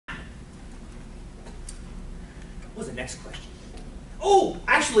next question. Oh,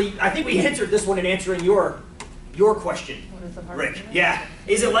 actually, I think we answered this one in answering your question, Rick. Yeah.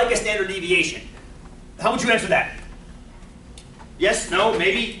 Is it like a standard deviation? How would you answer that? Yes, no,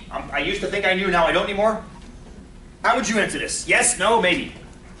 maybe? I used to think I knew, now I don't anymore. How would you answer this? Yes, no, maybe?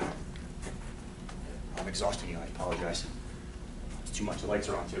 I'm exhausting you, I apologize. It's too much, the lights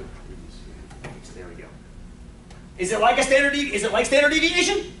are on too. So there we go. Is it like a standard deviation? Is it like standard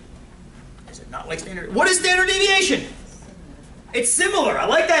deviation? Is it not like standard? What is standard deviation? It's similar. I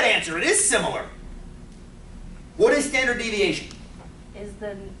like that answer. It is similar. What is standard deviation?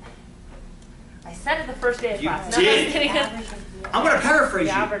 I said it the first day of class. You did. I'm going to paraphrase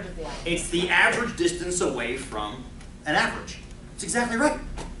you. Average of the average. It's the average distance away from an average. That's exactly right.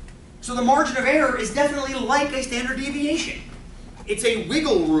 So the margin of error is definitely like a standard deviation. It's a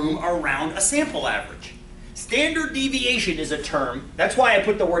wiggle room around a sample average. Standard deviation is a term, that's why I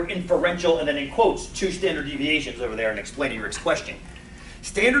put the word inferential and then in quotes, 2 standard deviations over there and explaining Rick's question.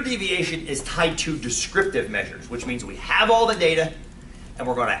 Standard deviation is tied to descriptive measures, which means we have all the data and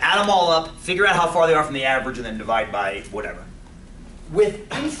we're going to add them all up, figure out how far they are from the average, and then divide by whatever.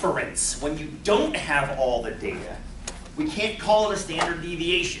 With inference, when you don't have all the data, we can't call it a standard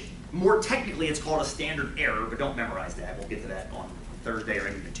deviation. More technically, it's called a standard error, but don't memorize that. We'll get to that on Thursday or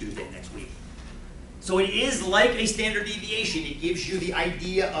even Tuesday next week. So it is like a standard deviation. It gives you the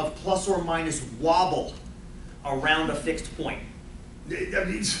idea of plus or minus wobble around a fixed point. I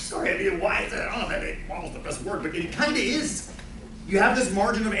mean, sorry, I mean, why is that? I don't know if wobble's the best word, but it kind of is. You have this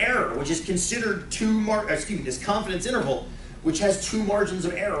margin of error, which is considered this confidence interval, which has 2 margins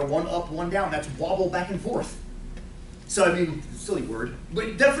of error, one up, one down. That's wobble back and forth. So, I mean, silly word,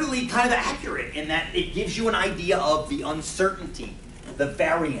 but definitely kind of accurate in that it gives you an idea of the uncertainty, the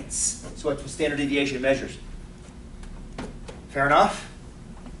variance. That's what standard deviation measures. Fair enough?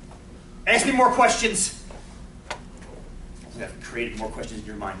 Ask me more questions. I've created more questions in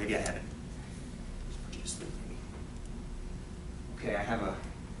your mind. Maybe I haven't. Okay, I have a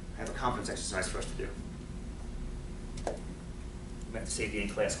conference exercise for us to do. We have to save the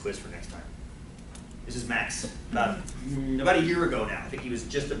in-class quiz for next time. This is Max. About a year ago now. I think he was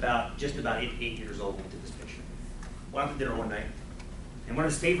just about 8 years old when we did this picture. Went out to dinner one night, and one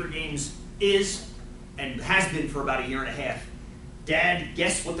of his favorite games is, and has been for about a year and a half, Dad,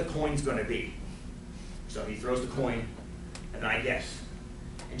 guess what the coin's going to be. So he throws the coin, and then I guess.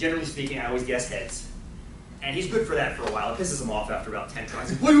 And generally speaking, I always guess heads. And he's good for that for a while. It pisses him off after about 10 tries.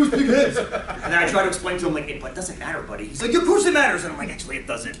 He's like, why do you always pick heads? And then I try to explain to him, like, but it doesn't matter, buddy. He's like, of course it matters. And I'm like, actually, it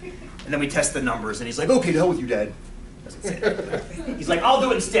doesn't. And then we test the numbers, and he's like, okay, to hell with you, Dad. Doesn't say that. He's like, I'll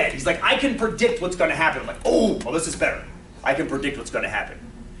do it instead. He's like, I can predict what's going to happen. I'm like, oh, well, this is better. I can predict what's going to happen.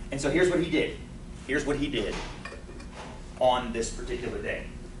 And so here's what he did. Here's what he did on this particular day.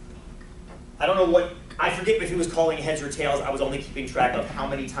 I don't know what, I forget if he was calling heads or tails. I was only keeping track of how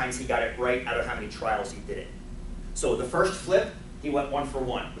many times he got it right out of how many trials he did it. So the first flip, he went 1 for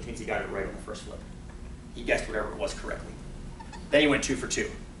 1, which means he got it right on the first flip. He guessed whatever it was correctly. Then he went 2 for 2.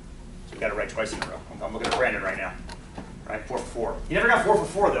 So he got it right twice in a row. I'm looking at Brandon right now. Right, 4 for 4. He never got 4 for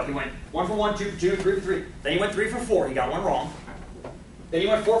 4 though. He went 1 for 1, 2 for 2, 3 for 3. Then he went 3 for 4. He got 1 wrong. Then he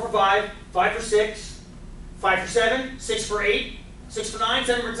went 4 for 5, 5 for 6, 5 for 7, 6 for 8, 6 for 9,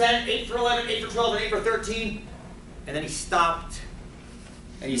 7 for 10, 8 for 11, 8 for 12, and 8 for 13. And then he stopped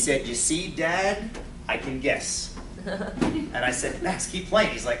and he said, you see, Dad, I can guess. And I said, Max, keep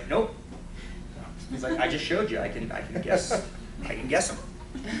playing. He's like, nope. He's like, I just showed you. I can guess. I can guess them.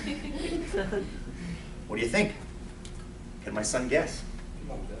 What do you think? Can my son guess?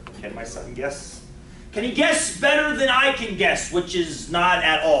 Can my son guess? Can he guess better than I can guess, which is not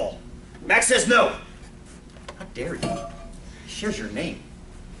at all? Max says no. How dare you? He shares your name.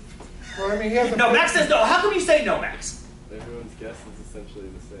 Well, I mean, he has no, Max says no. How come you say no, Max? Everyone's guess is essentially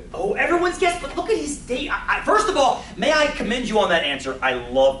the same. Oh, everyone's guess, but look at his date. First of all, may I commend you on that answer? I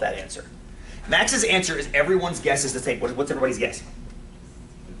love that answer. Max's answer is everyone's guess is the same. What's everybody's guess?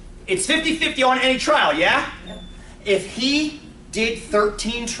 It's 50-50 on any trial, yeah? Yep. If he did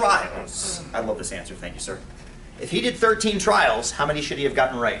 13 trials, I love this answer, thank you, sir. If he did 13 trials, how many should he have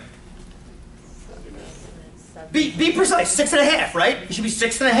gotten right? Be precise, 6.5, right? He should be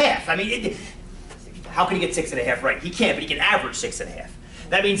 6.5. I mean, how can he get 6.5 right? He can't, but he can average 6.5.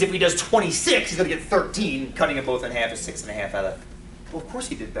 That means if he does 26, he's going to get 13. Cutting them both in half is 6.5 out of... Well, of course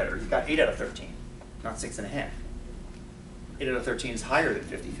he did better. He got 8 out of 13, not 6.5. 8 out of 13 is higher than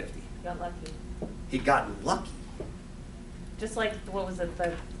 50-50. Got lucky. He got lucky. Just like, what was it,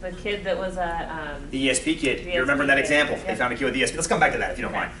 the kid that was a... the ESP kid. The You remember ESP that kid. example? Yep. They found a kid with ESP. Let's come back to that if you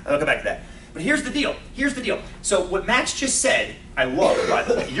don't mind. I'll come back to that. But here's the deal. Here's the deal. So what Max just said, I love, by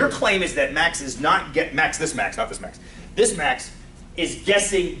the way. Your claim is that Max is not this Max, not this Max. This Max is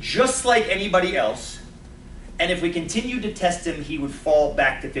guessing just like anybody else. And if we continued to test him, he would fall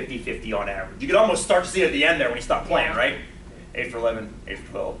back to 50-50 on average. You could almost start to see it at the end there when he stopped playing, right? 8 for 11, 8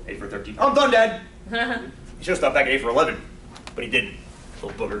 for 12, 8 for 13. I'm done, Dad. He should have stopped back at 8 for 11, but he didn't.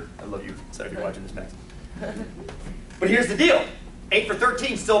 Little booger. I love you. Sorry if you're watching this, Max. But here's the deal. 8 for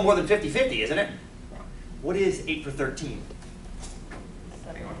 13 is still more than 50-50, isn't it? What is 8 for 13?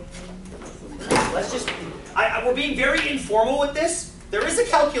 Let's just, we're being very informal with this. There is a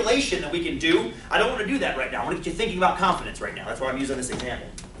calculation that we can do. I don't want to do that right now. I want to get you thinking about confidence right now. That's why I'm using this example.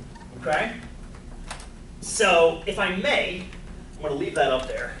 Okay? So, if I may, I'm going to leave that up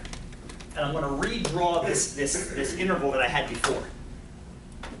there. And I'm going to redraw this interval that I had before.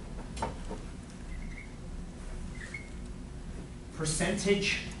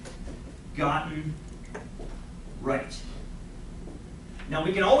 Percentage gotten right. Now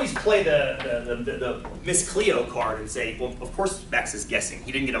we can always play the Miss Cleo card and say, well, of course Max is guessing.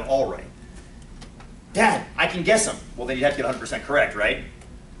 He didn't get them all right. Dad, I can guess them. Well, then you'd have to get 100% correct, right?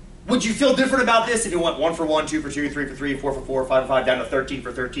 Would you feel different about this if you went 1 for 1, 2 for 2, 3 for 3, 4 for 4, 5 for 5, down to 13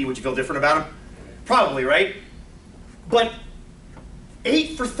 for 13? Would you feel different about them? Probably, right? But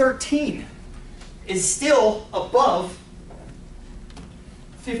 8 for 13 is still above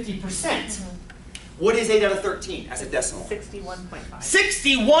 50%. What is 8 out of 13 as a decimal? 61.5.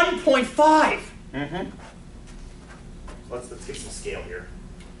 61.5! Let's get some scale here.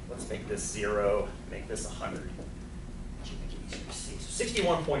 Let's make this 0, make this 100. Make it easier to see. So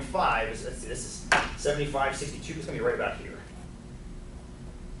 61.5 is, this is 75, 62, it's going to be right about here.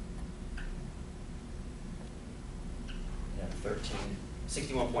 Yeah, 13,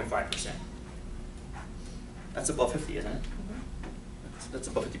 61.5%. That's above 50, isn't it? That's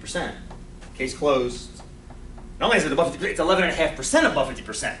above 50%. Case closed. Not only is it above 50%, it's 11.5% above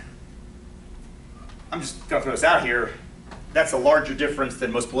 50%. I'm just going to throw this out here. That's a larger difference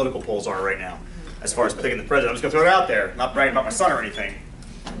than most political polls are right now, as far as picking the president. I'm just going to throw it out there. Not bragging about my son or anything.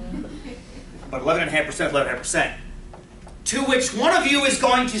 But 11.5% is 11.5%. To which one of you is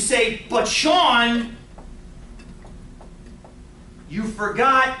going to say, but Sean, you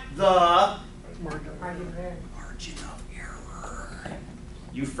forgot the margin of error.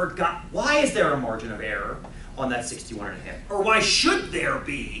 You forgot. Why is there a margin of error on that 61.5? Or why should there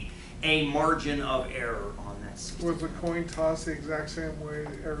be a margin of error on that 61? Was the coin tossed the exact same way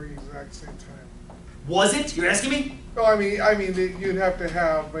every exact same time? Was it? You're asking me? No, I mean, you'd have to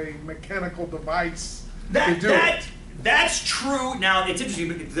have a mechanical device to do it. That's true. Now, it's interesting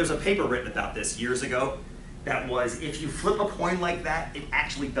because there's a paper written about this years ago that was, if you flip a coin like that, it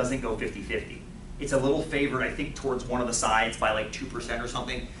actually doesn't go 50-50. It's a little favored, I think, towards one of the sides by like 2% or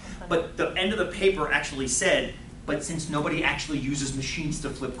something. But the end of the paper actually said, but since nobody actually uses machines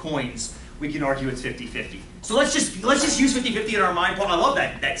to flip coins, we can argue it's 50-50. So let's just use 50-50 in our mind. Well, I love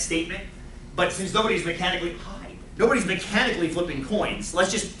that statement. But since nobody's mechanically flipping coins,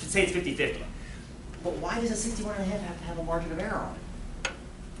 let's just say it's 50-50. But why does a 61.5 have to have a margin of error on it?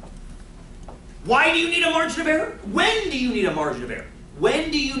 Why do you need a margin of error? When do you need a margin of error?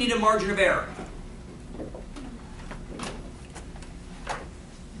 When do you need a margin of error?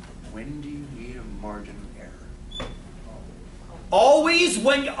 When do you need a margin of error? Always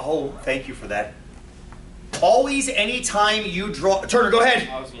when, oh, thank you for that. Always anytime you draw, Turner, go ahead.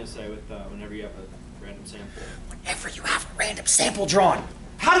 I was going to say with whenever you have a random sample. Whenever you have a random sample drawn.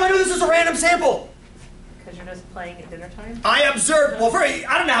 How do I know this is a random sample? Because you're just playing at dinner time? I observed, well,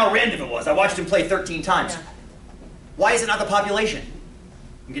 I don't know how random it was. I watched him play 13 times. Yeah. Why is it not the population?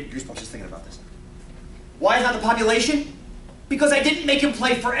 I'm getting goosebumps just thinking about this. Why is it not the population? Because I didn't make him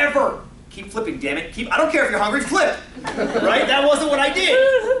play forever. Keep flipping, damn it. I don't care if you're hungry, flip. Right? That wasn't what I did.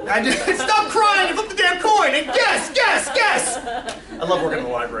 I just, stop crying and flip the damn coin and guess. I love working in the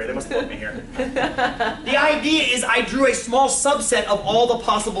library. They must love me here. The idea is I drew a small subset of all the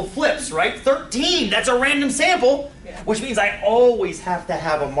possible flips, right? 13, that's a random sample, which means I always have to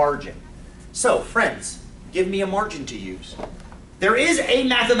have a margin. So, friends, give me a margin to use. There is a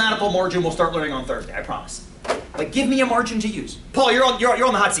mathematical margin we'll start learning on Thursday, I promise. But give me a margin to use. Paul, you're on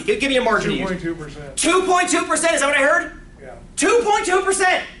the hot seat. Give me a margin to use. 2.2%. 2.2%, is that what I heard? Yeah.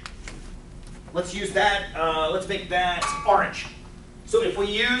 2.2%! Let's use that, let's make that orange. So if we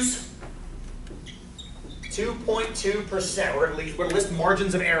use 2.2%, we're going to list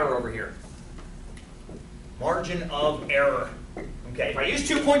margins of error over here. Margin of error. Okay, if I use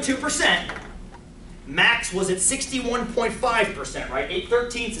 2.2%, Max was at 61.5%, right?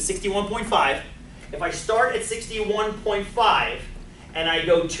 8/13 to 61.5. If I start at 61.5 and I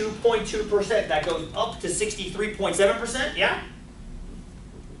go 2.2%, that goes up to 63.7%, yeah?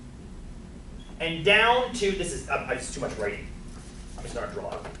 And down to, this is, it's too much writing. I'm just gonna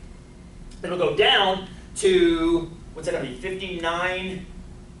draw it. It'll go down to, what's that gonna be, 59.3%?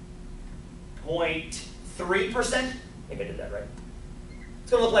 I think I did that right.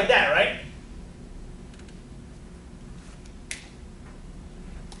 It's gonna look like that, right?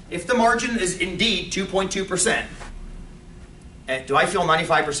 If the margin is indeed 2.2%, and do I feel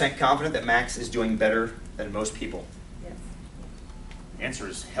 95% confident that Max is doing better than most people? Yes. The answer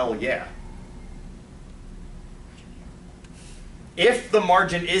is hell yeah. If the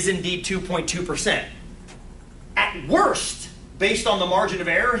margin is indeed 2.2%, at worst, based on the margin of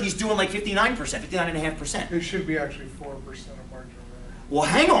error, he's doing like 59%, 59.5%. It should be actually 4% of margin of error. Well,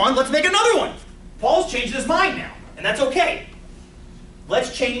 hang on, let's make another one. Paul's changing his mind now, and that's okay.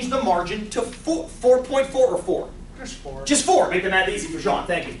 Let's change the margin to 4.4 or 4. Just 4. Just 4, make the math easy for Sean,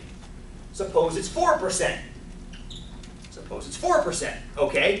 thank you. Suppose it's 4%. Suppose it's 4%,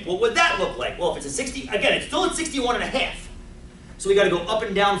 okay? What would that look like? Well, if it's a 60, again, it's still at 61.5. So we gotta go up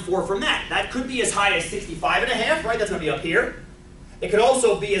and down 4 from that. That could be as high as 65.5, right? That's gonna be up here. It could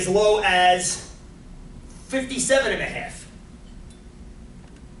also be as low as 57.5.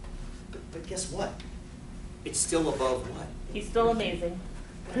 But guess what? It's still above what? He's still amazing.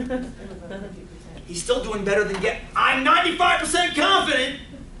 He's still doing better than get. I'm 95% confident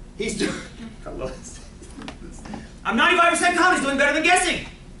he's doing. I'm 95% confident he's doing better than guessing.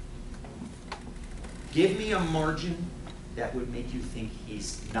 Give me a margin that would make you think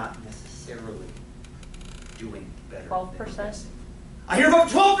he's not necessarily doing better. 12%. Than guessing. I hear about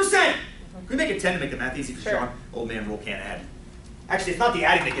 12%. Can we make it 10 to make the math easy for Sure. Sean? Old man rule can't add. Actually, it's not the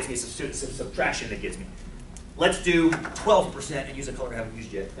adding that gets me, it's the subtraction that gets me. Let's do 12% and use a color I haven't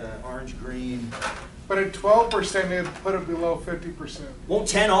used yet. Orange, green. But at 12%, it'd put it below 50%. Won't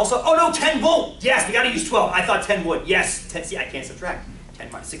 10 also? Oh no, 10 won't. Yes, we got to use 12. I thought 10 would. Yes, 10. See, I can't subtract.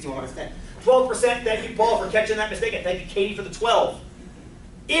 10 minus 61 minus 10. 12%. Thank you, Paul, for catching that mistake, and thank you, Katie, for the 12.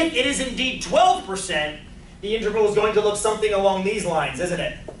 If it is indeed 12%, the interval is going to look something along these lines, isn't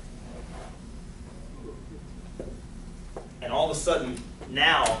it? And all of a sudden,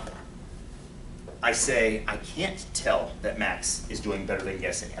 now, I say I can't tell that Max is doing better than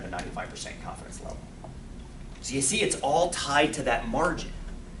guessing at a 95% confidence level. So you see, it's all tied to that margin.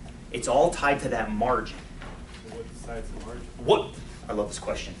 It's all tied to that margin. So what decides the margin? What? I love this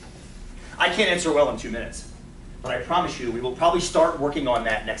question. I can't answer well in 2 minutes, but I promise you we will probably start working on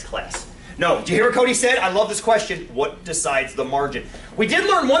that next class. No, did you hear what Cody said? I love this question. What decides the margin? We did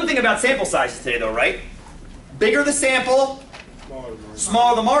learn one thing about sample sizes today though, right? Bigger the sample,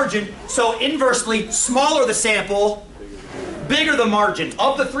 smaller the margin. So inversely, smaller the sample, bigger the margin.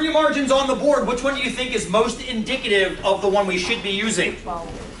 Of the 3 margins on the board, which one do you think is most indicative of the one we should be using?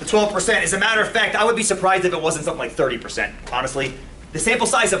 12. The 12%. As a matter of fact, I would be surprised if it wasn't something like 30%, honestly. The sample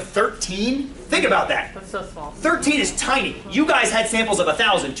size of 13? Think about that. That's so small. 13 is tiny. You guys had samples of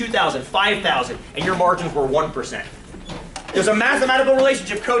 1,000, 2,000, 5,000, and your margins were 1%. There's a mathematical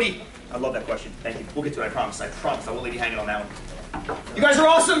relationship, Cody. I love that question. Thank you. We'll get to it, I promise. I promise. I won't leave you hanging on that one. You guys are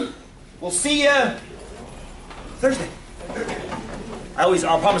awesome. We'll see you Thursday.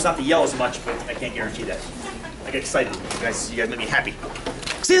 I'll promise not to yell as much, but I can't guarantee that. I get excited. You guys make me happy.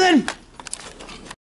 See you then.